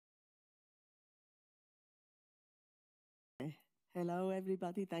Hello,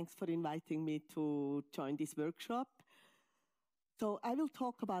 everybody. Thanks for inviting me to join this workshop. So I will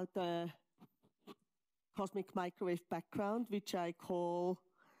talk about the cosmic microwave background, which I call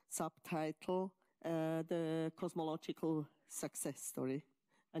subtitle, the cosmological success story.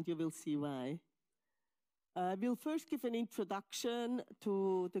 And you will see why. We'll first give an introduction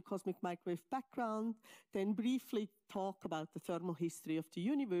to the cosmic microwave background, then briefly talk about the thermal history of the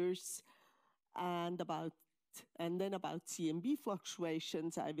universe, and then about CMB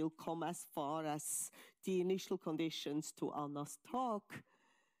fluctuations. I will come as far as the initial conditions to Anna's talk.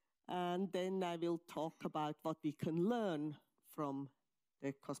 And then I will talk about what we can learn from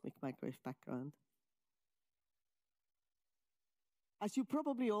the cosmic microwave background. As you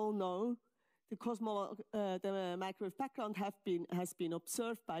probably all know, the microwave background has been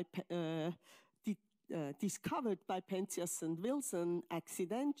observed by discovered by Penzias and Wilson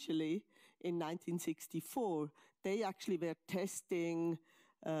accidentally in 1964. They actually were testing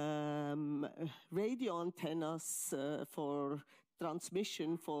radio antennas for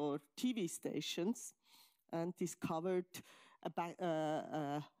transmission for TV stations and discovered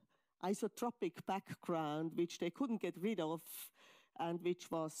a isotropic background which they couldn't get rid of and which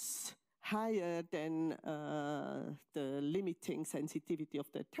was higher than the limiting sensitivity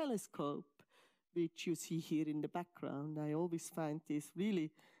of the telescope, which you see here in the background. I always find this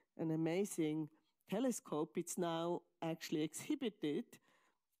really an amazing telescope. It's now actually exhibited.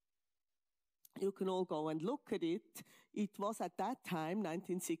 You can all go and look at it. It was at that time,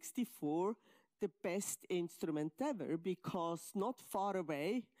 1964, the best instrument ever, because not far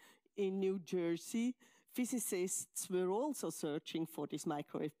away in New Jersey, physicists were also searching for this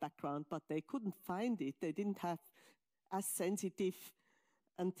microwave background, but they couldn't find it. They didn't have as sensitive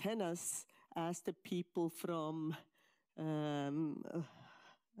antennas as the people from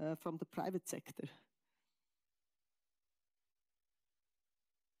the private sector.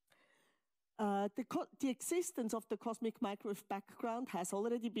 The existence of the cosmic microwave background has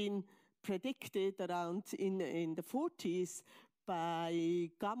already been predicted around in the 40s by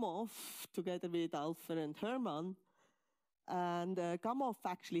Gamow, together with Alpher and Hermann. And Gamow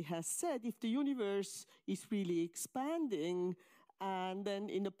actually has said if the universe is really expanding, and then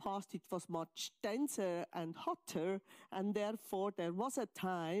in the past it was much denser and hotter, and therefore there was a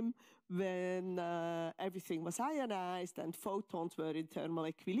time when everything was ionized and photons were in thermal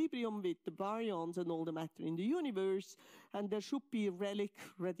equilibrium with the baryons and all the matter in the universe, and there should be relic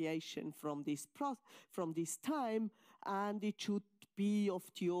radiation from this time, and it should be of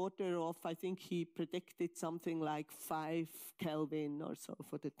the order of, I think he predicted something like 5 Kelvin or so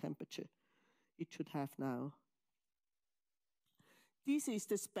for the temperature it should have now. This is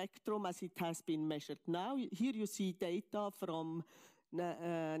the spectrum as it has been measured now. Here you see data from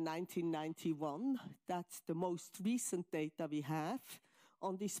 1991. That's the most recent data we have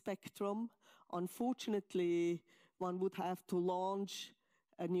on this spectrum. Unfortunately, one would have to launch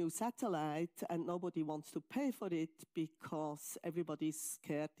a new satellite and nobody wants to pay for it because everybody's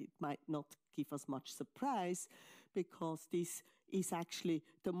scared it might not give us much surprise, because this is actually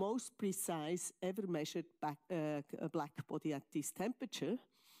the most precise ever measured black body at this temperature.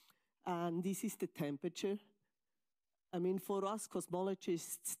 And this is the temperature. I mean, for us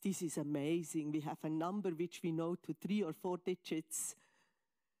cosmologists, this is amazing. We have a number which we know to 3 or 4 digits.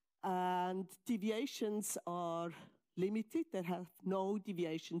 And deviations are limited. There have no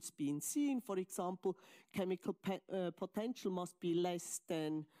deviations been seen. For example, chemical potential must be less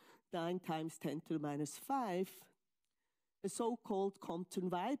than 9 times 10 to the minus 5. The so-called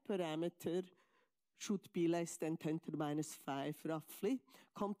Compton-Y parameter should be less than 10 to the minus 5, roughly.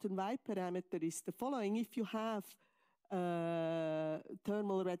 Compton-Y parameter is the following. If you have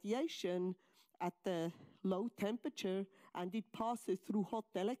thermal radiation at the low temperature and it passes through hot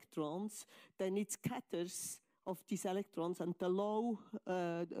electrons, then it scatters of these electrons, and the low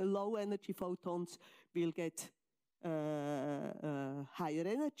energy photons will get higher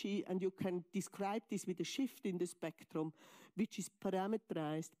energy, and you can describe this with a shift in the spectrum, which is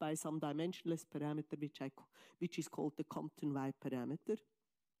parameterized by some dimensionless parameter, which is called the Compton-Y parameter.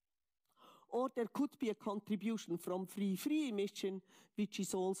 Or there could be a contribution from free emission, which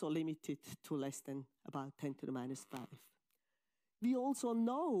is also limited to less than about 10 to the minus 5. We also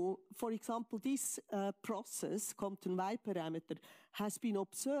know, for example, this process, Compton-Y parameter, has been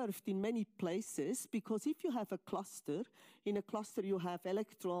observed in many places, because if you have a cluster, in a cluster you have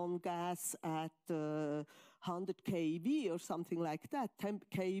electron gas at 100 keV or something like that, 10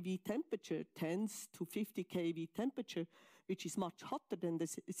 keV temperature, 10 to 50 keV temperature, which is much hotter than the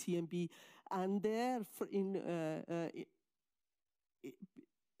CMB. And there,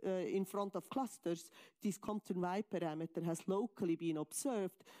 in front of clusters, this Compton Y parameter has locally been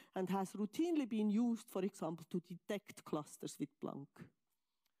observed and has routinely been used, for example, to detect clusters with Planck.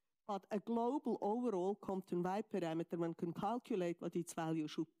 But a global overall Compton Y parameter, one can calculate what its value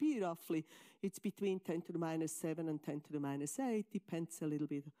should be roughly. It's between 10 to the minus 7 and 10 to the minus 8, depends a little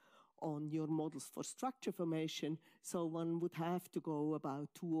bit on your models for structure formation. So one would have to go about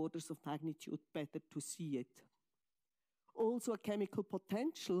 2 orders of magnitude better to see it. Also a chemical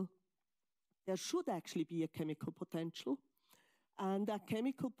potential. There should actually be a chemical potential. And that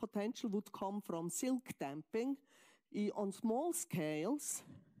chemical potential would come from silk damping. On small scales,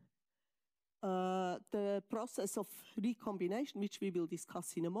 the process of recombination, which we will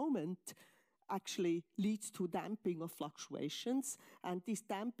discuss in a moment, actually leads to damping of fluctuations. And this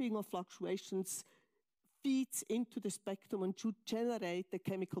damping of fluctuations feeds into the spectrum and should generate the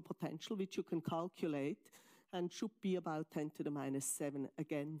chemical potential, which you can calculate, and should be about 10 to the minus 7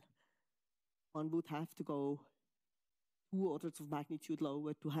 again. One would have to go 2 orders of magnitude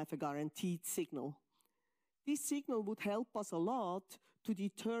lower to have a guaranteed signal. This signal would help us a lot to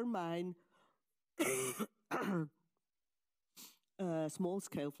determine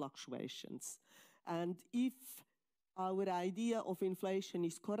small-scale fluctuations. And if our idea of inflation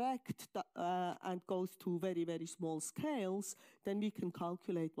is correct and goes to very, very small scales, then we can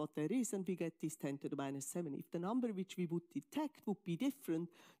calculate what there is, and we get this 10 to the minus 7. If the number which we would detect would be different,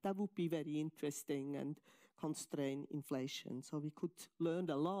 that would be very interesting and constrain inflation. So we could learn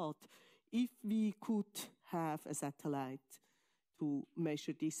a lot if we could have a satellite to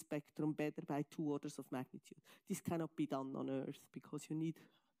measure this spectrum better by 2 orders of magnitude. This cannot be done on Earth because you need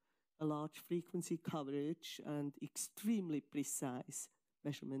a large frequency coverage and extremely precise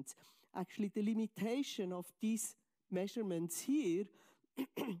measurements. Actually, the limitation of these measurements here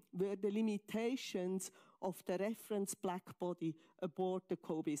were the limitations of the reference Blackbody aboard the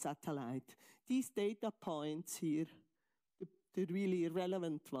COBE satellite. These data points here, the really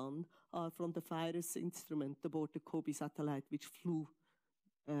relevant one, are from the FIRUS instrument aboard the COBE satellite, which flew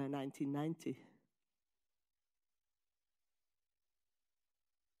 1990.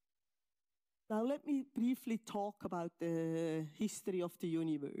 Now let me briefly talk about the history of the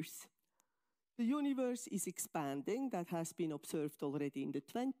universe. The universe is expanding. That has been observed already in the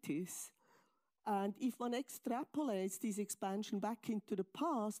 20s. And if one extrapolates this expansion back into the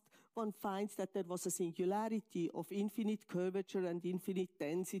past, one finds that there was a singularity of infinite curvature and infinite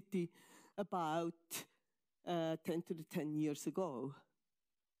density about 10 to the 10 years ago.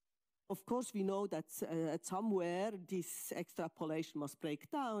 Of course, we know that somewhere this extrapolation must break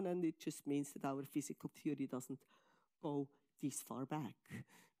down, and it just means that our physical theory doesn't go this far back.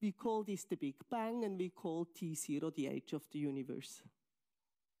 We call this the Big Bang, and we call T0 the age of the universe.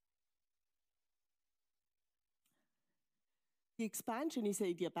 The expansion is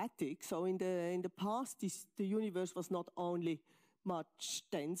adiabatic, so in the past, the universe was not only much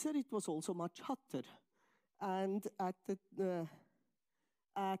denser, it was also much hotter. And at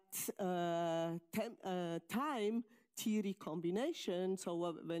time T recombination, so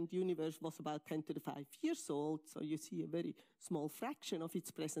when the universe was about 10 to the 5 years old, so you see a very small fraction of its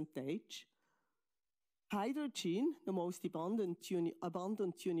present age, hydrogen, the most abundant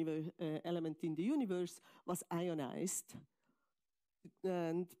element in the universe, was ionized.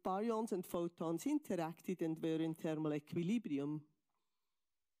 And baryons and photons interacted and were in thermal equilibrium.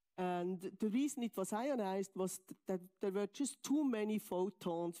 And the reason it was ionized was that there were just too many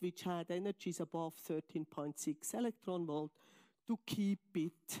photons which had energies above 13.6 electron volt to keep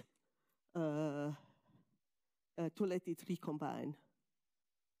it, to let it recombine.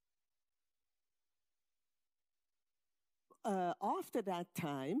 After that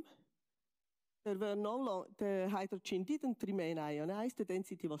time, there were the hydrogen didn't remain ionized. The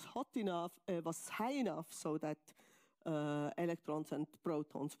density was was high enough so that electrons and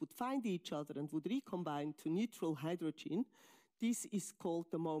protons would find each other and would recombine to neutral hydrogen. This is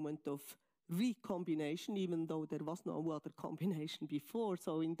called the moment of recombination, even though there was no other combination before.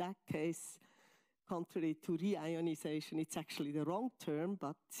 So in that case, contrary to reionization, it's actually the wrong term,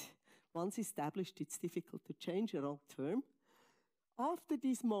 but once established, it's difficult to change a wrong term. After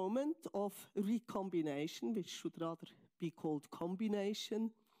this moment of recombination, which should rather be called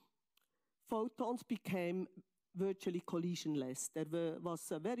combination, photons became virtually collisionless. There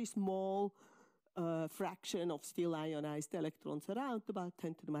was a very small fraction of still ionized electrons around, about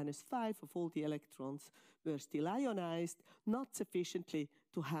 10 to the minus 5 of all the electrons were still ionized, not sufficiently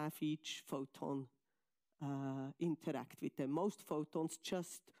to have each photon interact with them. Most photons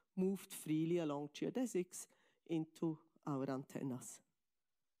just moved freely along geodesics into our antennas.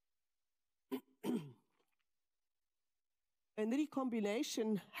 When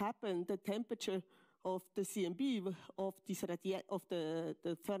recombination happened, the temperature of the CMB of the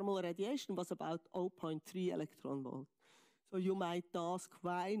thermal radiation was about 0.3 electron volt. So you might ask,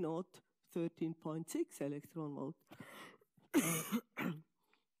 why not 13.6 electron volt?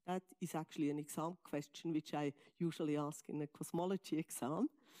 That is actually an exam question which I usually ask in a cosmology exam.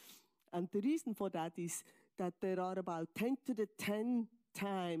 And the reason for that is that there are about 10 to the 10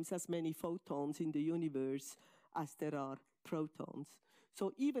 times as many photons in the universe as there are protons.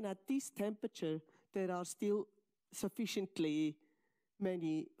 So even at this temperature, there are still sufficiently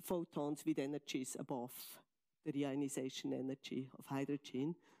many photons with energies above the reionization energy of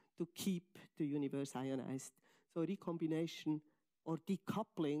hydrogen to keep the universe ionized. So recombination or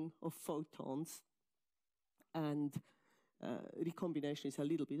decoupling of photons, and recombination is a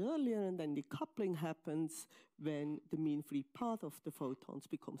little bit earlier, and then decoupling happens when the mean free path of the photons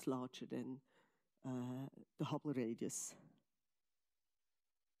becomes larger than the Hubble radius.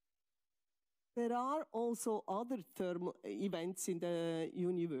 There are also other thermal events in the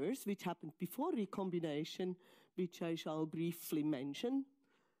universe which happened before recombination, which I shall briefly mention.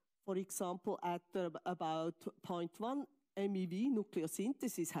 For example, at about 0.1 MeV,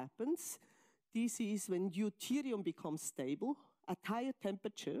 nucleosynthesis happens. This is when deuterium becomes stable. At higher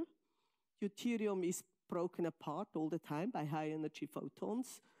temperature, deuterium is broken apart all the time by high energy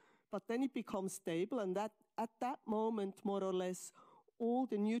photons, but then it becomes stable, and at that moment, more or less, all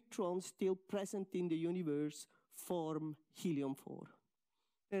the neutrons still present in the universe form helium-4.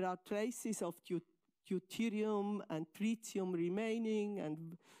 There are traces of deuterium and tritium remaining,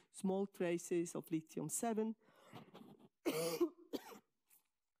 and small traces of lithium-7.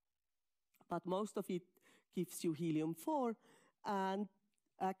 But most of it gives you helium-4, and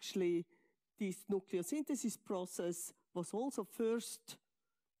actually this nucleosynthesis process was also first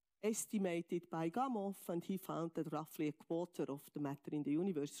estimated by Gamow, and he found that roughly a quarter of the matter in the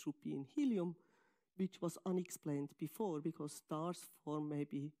universe should be in helium, which was unexplained before because stars form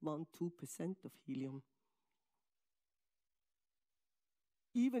maybe 1–2% of helium.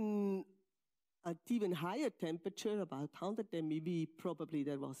 Even at even higher temperature, about 100 MeV, probably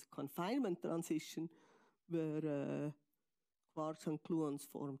there was confinement transition where quarks and gluons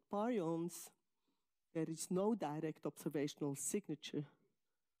formed baryons. There is no direct observational signature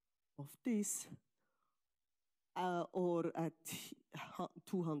of this. Or at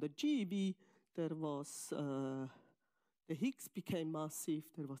 200 GeV, there was the Higgs became massive.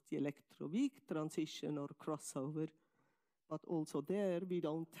 There was the electroweak transition or crossover. But also there, we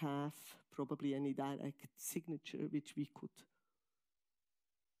don't have probably any direct signature which we could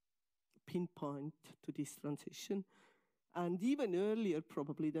pinpoint to this transition. And even earlier,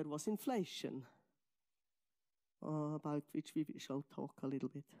 probably there was inflation, about which we shall talk a little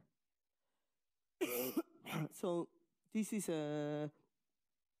bit. So this is a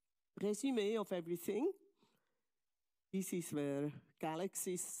resume of everything. This is where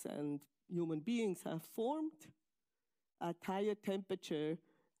galaxies and human beings have formed. At higher temperature,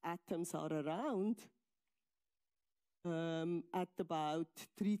 atoms are around. At about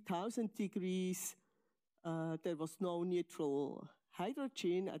 3,000 degrees, there was no neutral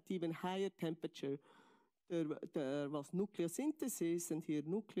hydrogen. At even higher temperature, there was nucleosynthesis, and here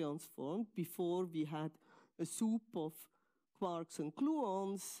nucleons formed before we had a soup of quarks and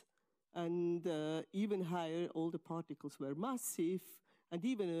gluons, and even higher, all the particles were massive, and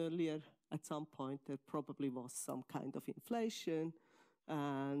even earlier, at some point, there probably was some kind of inflation,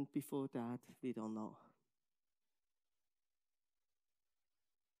 and before that, we don't know.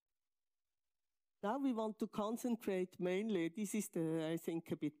 Now we want to concentrate mainly, this is I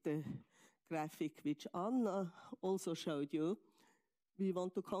think, a bit the graphic which Anna also showed you. We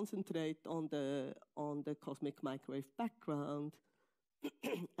want to concentrate on the cosmic microwave background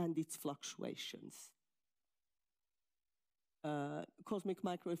and its fluctuations. Cosmic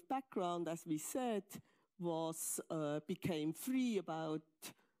microwave background, as we said, became free about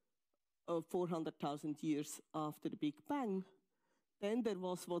 400,000 years after the Big Bang. Then there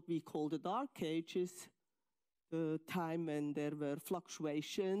was what we call the Dark Ages, the time when there were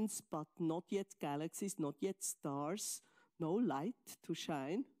fluctuations, but not yet galaxies, not yet stars, no light to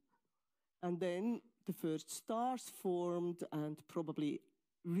shine. And then the first stars formed and probably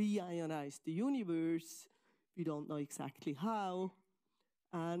reionized the universe. We don't know exactly how.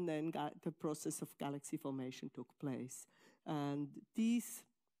 And then the process of galaxy formation took place. And this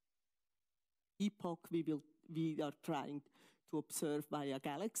epoch we are trying to observe via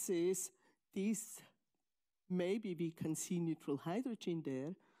galaxies. Maybe we can see neutral hydrogen there.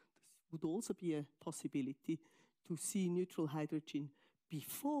 This would also be a possibility to see neutral hydrogen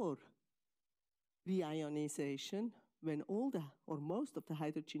before reionization, when all the, or most of the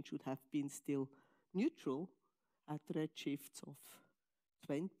hydrogen should have been still neutral at redshifts of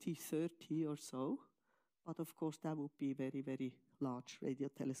 20, 30 or so. But of course, that would be very, very large radio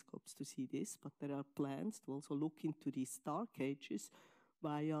telescopes to see this. But there are plans to also look into these dark ages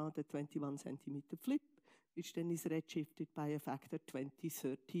via the 21 centimeter flip, which then is redshifted by a factor 20,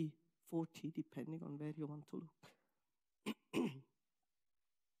 30, 40, depending on where you want to look.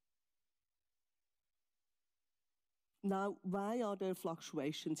 Now, why are there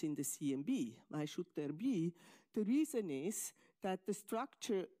fluctuations in the CMB? Why should there be? The reason is that the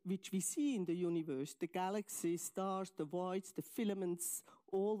structure which we see in the universe, the galaxies, stars, the voids, the filaments,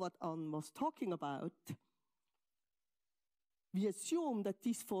 all what Anne was talking about, we assume that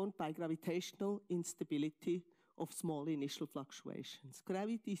this is formed by gravitational instability of small initial fluctuations.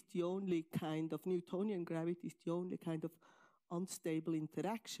 Gravity is the only kind of, Newtonian gravity is the only kind of unstable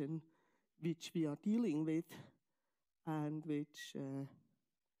interaction which we are dealing with and which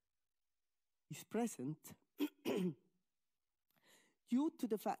is present. Due to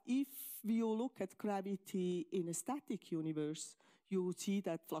the fact, if you look at gravity in a static universe, you see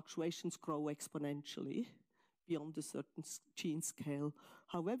that fluctuations grow exponentially beyond a certain gene scale.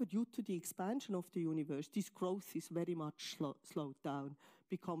 However, due to the expansion of the universe, this growth is very much slowed down,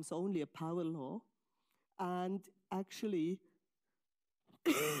 becomes only a power law, and actually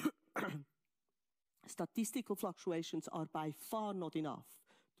statistical fluctuations are by far not enough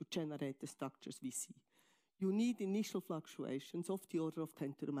to generate the structures we see. You need initial fluctuations of the order of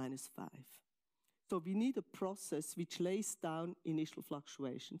 10 to the minus 5. So we need a process which lays down initial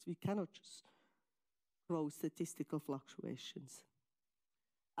fluctuations. We cannot just grow statistical fluctuations.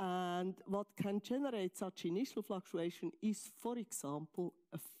 And what can generate such initial fluctuation is, for example,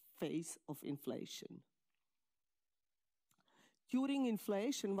 a phase of inflation. During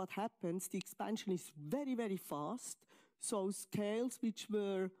inflation, what happens, the expansion is very, very fast. So scales which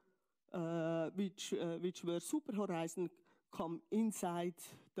were super horizon come inside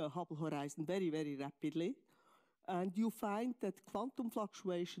the Hubble horizon very, very rapidly. And you find that quantum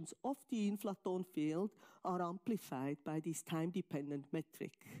fluctuations of the inflaton field are amplified by this time-dependent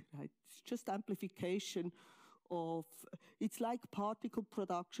metric. Right? It's just amplification of, it's like particle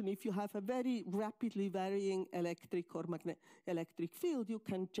production. If you have a very rapidly varying electric or electric field, you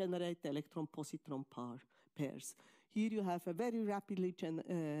can generate electron-positron pairs. Here you have a very rapidly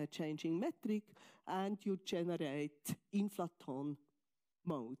changing metric, and you generate inflaton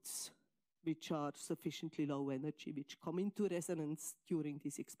modes, which are sufficiently low energy, which come into resonance during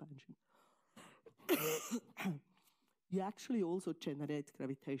this expansion. You actually also generate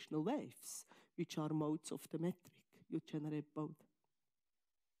gravitational waves, which are modes of the metric. You generate both.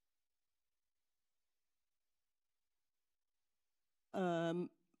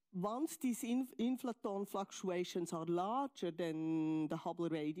 Once these inflaton fluctuations are larger than the Hubble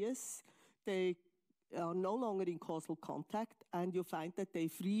radius, they are no longer in causal contact, and you find that they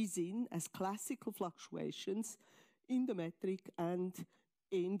freeze in as classical fluctuations in the metric and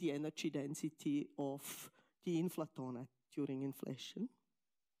in the energy density of the inflaton during inflation.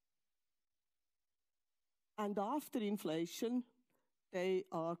 And after inflation, they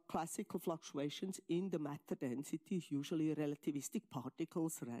are classical fluctuations in the matter density, usually relativistic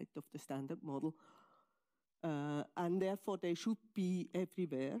particles, right, of the standard model. And therefore, they should be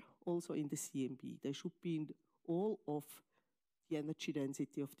everywhere, also in the CMB. They should be in all of the energy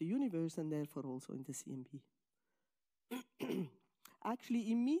density of the universe, and therefore also in the CMB.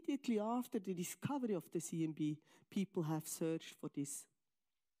 Actually, immediately after the discovery of the CMB, people have searched for these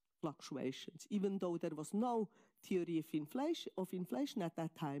fluctuations. Even though there was no theory of inflation at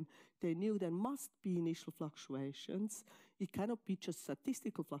that time, they knew there must be initial fluctuations. It cannot be just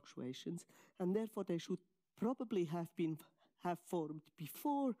statistical fluctuations, and therefore they should probably have formed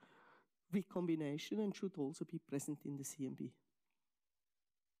before recombination and should also be present in the CMB.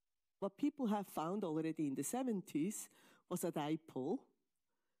 What people have found already in the 70s was a dipole,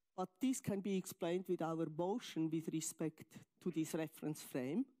 but this can be explained with our motion with respect to this reference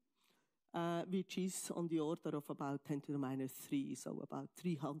frame, which is on the order of about 10 to the minus 3, so about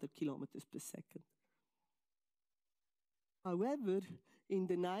 300 kilometers per second. However, in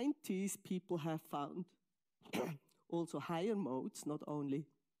the 90s, people have found also higher modes, not only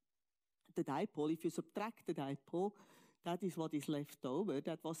the dipole. If you subtract the dipole, that is what is left over.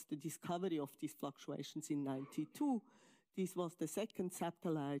 That was the discovery of these fluctuations in 92. This was the second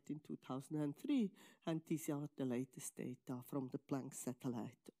satellite in 2003, and these are the latest data from the Planck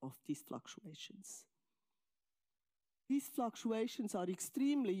satellite of these fluctuations. These fluctuations are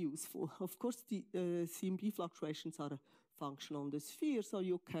extremely useful. Of course, the CMB fluctuations are a function on the sphere, so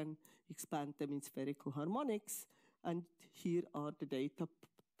you can expand them in spherical harmonics, And here are the data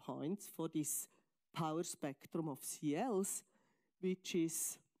points for this power spectrum of CLs, which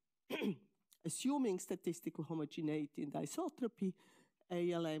is assuming statistical homogeneity in the isotropy.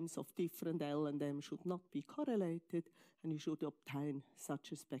 ALMs of different L and M should not be correlated, and you should obtain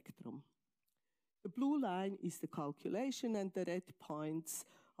such a spectrum. The blue line is the calculation, and the red points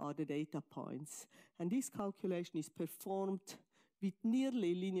are the data points. And this calculation is performed with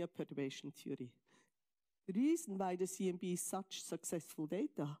nearly linear perturbation theory. The reason why the CMB is such successful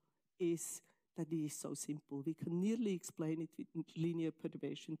data is that it is so simple. We can nearly explain it with linear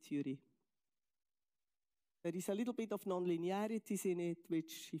perturbation theory. There is a little bit of nonlinearities in it,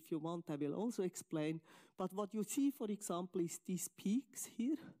 which, if you want, I will also explain. But what you see, for example, is these peaks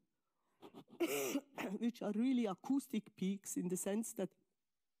here, which are really acoustic peaks in the sense that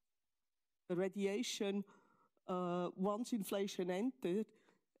the radiation, once inflation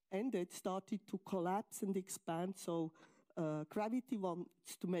ended, started to collapse and expand. So gravity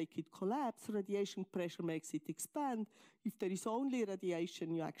wants to make it collapse. Radiation pressure makes it expand. If there is only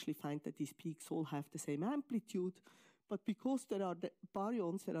radiation, you actually find that these peaks all have the same amplitude. But because there are the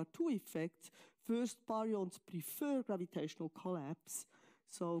baryons, there are two effects. First, baryons prefer gravitational collapse.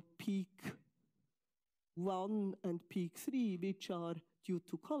 So peak 1 and peak 3, which are due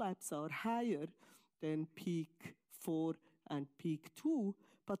to collapse, are higher than peak 4 and peak 2.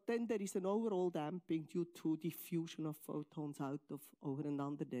 But then there is an overall damping due to diffusion of photons out of over and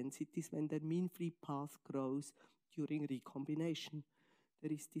under densities when their mean free path grows during recombination.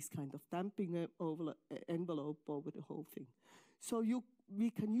 There is this kind of damping envelope over the whole thing. So we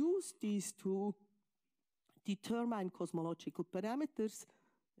can use these to determine cosmological parameters.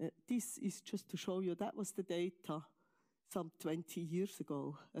 This is just to show you that was the data some 20 years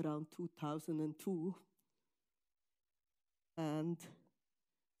ago, around 2002. And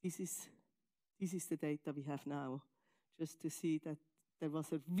this is the data we have now, just to see that there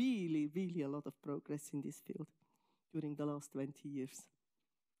was really a lot of progress in this field during the last 20 years.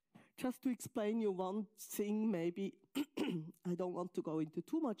 Just to explain you one thing, maybe, I don't want to go into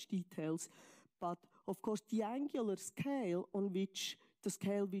too much details, but of course the angular scale on which, the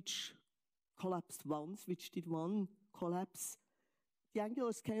scale which collapsed once, which did one collapse, the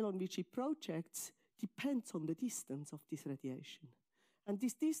angular scale on which it projects depends on the distance of this radiation. And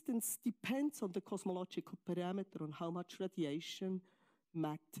this distance depends on the cosmological parameter, on how much radiation,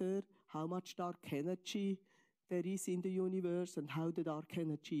 matter, how much dark energy there is in the universe, and how the dark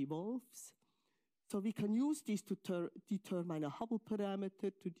energy evolves. So we can use this to determine a Hubble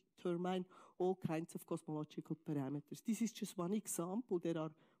parameter, to determine all kinds of cosmological parameters. This is just one example. There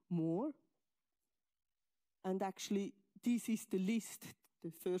are more. And actually, this is the list,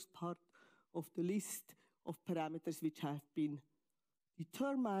 the first part of the list of parameters which have been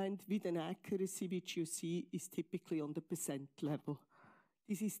determined with an accuracy which you see is typically on the percent level.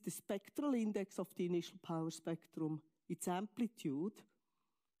 This is the spectral index of the initial power spectrum, its amplitude,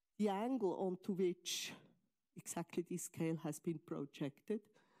 the angle onto which exactly this scale has been projected,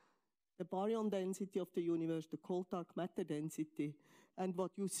 the baryon density of the universe, the cold dark matter density, and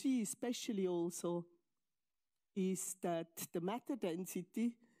what you see especially also is that the matter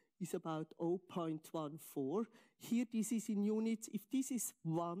density is about 0.14. Here, this is in units. If this is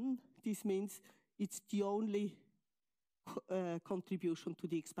 1, this means it's the only contribution to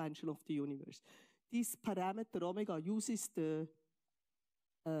the expansion of the universe. This parameter omega uses the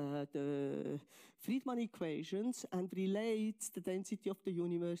Friedmann equations and relates the density of the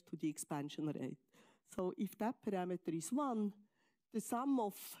universe to the expansion rate. So if that parameter is 1, the sum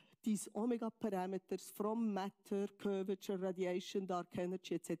of these omega parameters from matter, curvature, radiation, dark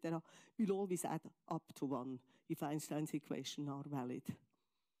energy, etc., will always add up to 1 if Einstein's equations are valid.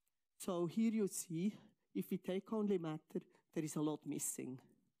 So here you see, if we take only matter, there is a lot missing.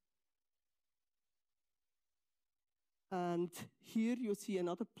 And here you see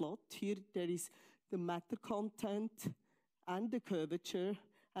another plot. Here there is the matter content and the curvature,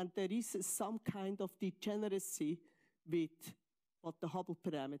 and there is some kind of degeneracy with what the Hubble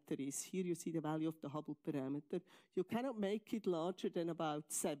parameter is. Here you see the value of the Hubble parameter. You cannot make it larger than about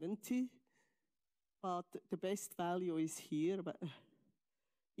 70, but the best value is here. But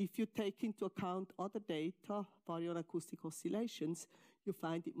if you take into account other data, baryon acoustic oscillations, you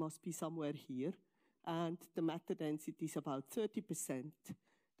find it must be somewhere here. And the matter density is about 30%.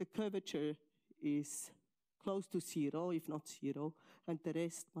 The curvature is close to 0, if not 0, and the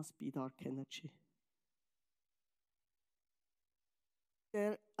rest must be dark energy.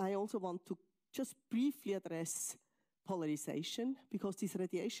 There, I also want to just briefly address polarization, because this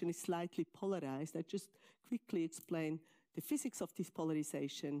radiation is slightly polarized. I just quickly explain the physics of this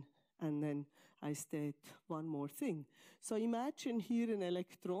polarization And then I state one more thing. So imagine here an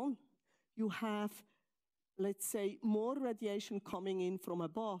electron. You have, let's say, more radiation coming in from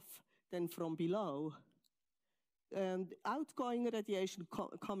above than from below. And outgoing radiation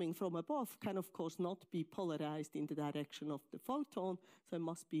coming from above can, of course, not be polarized in the direction of the photon, so it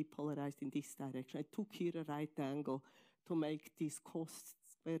must be polarized in this direction. I took here a right angle to make this cos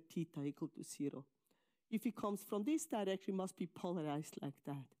squared theta equal to 0. If it comes from this direction, it must be polarized like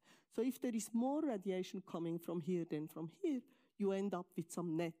that. So if there is more radiation coming from here than from here, you end up with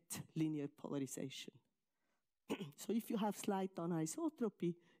some net linear polarization. So if you have slight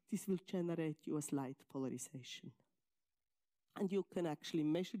anisotropy, this will generate you a slight polarization. And you can actually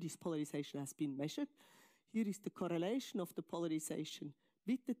measure this polarization has been measured. Here is the correlation of the polarization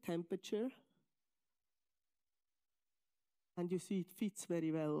with the temperature. And you see it fits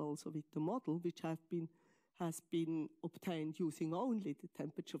very well also with the model, which has been obtained using only the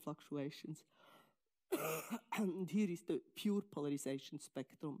temperature fluctuations. And here is the pure polarization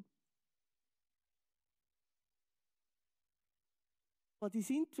spectrum. What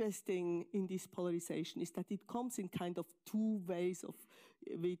is interesting in this polarization is that it comes in kind of two ways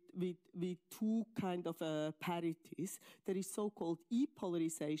with two kind of parities. There is so-called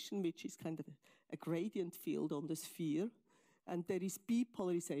E-polarization, which is kind of a gradient field on the sphere. And there is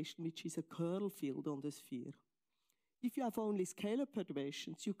B-polarization, which is a curl field on the sphere. If you have only scalar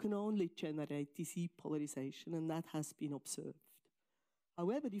perturbations, you can only generate this E-polarization, and that has been observed.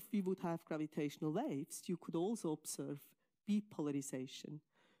 However, if we would have gravitational waves, you could also observe B-polarization.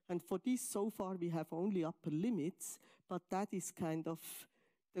 And for this, so far, we have only upper limits, but that is kind of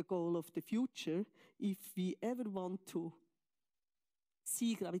the goal of the future. If we ever want to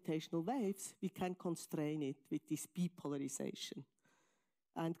see gravitational waves, we can constrain it with this B-polarization.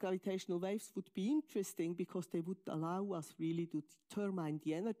 And gravitational waves would be interesting because they would allow us really to determine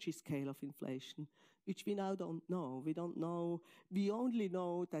the energy scale of inflation, which we now don't know. We don't know. We only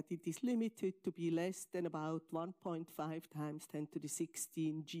know that it is limited to be less than about 1.5 times 10 to the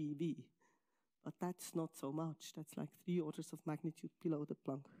 16 GeV. But that's not so much. That's like 3 orders of magnitude below the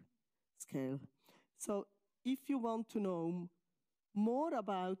Planck scale. So if you want to know more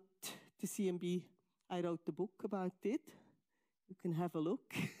about the CMB, I wrote the book about it. You can have a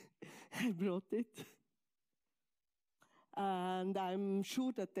look. I brought it. And I'm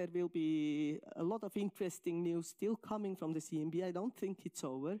sure that there will be a lot of interesting news still coming from the CMB. I don't think it's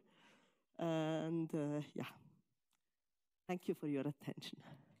over. And yeah, thank you for your attention.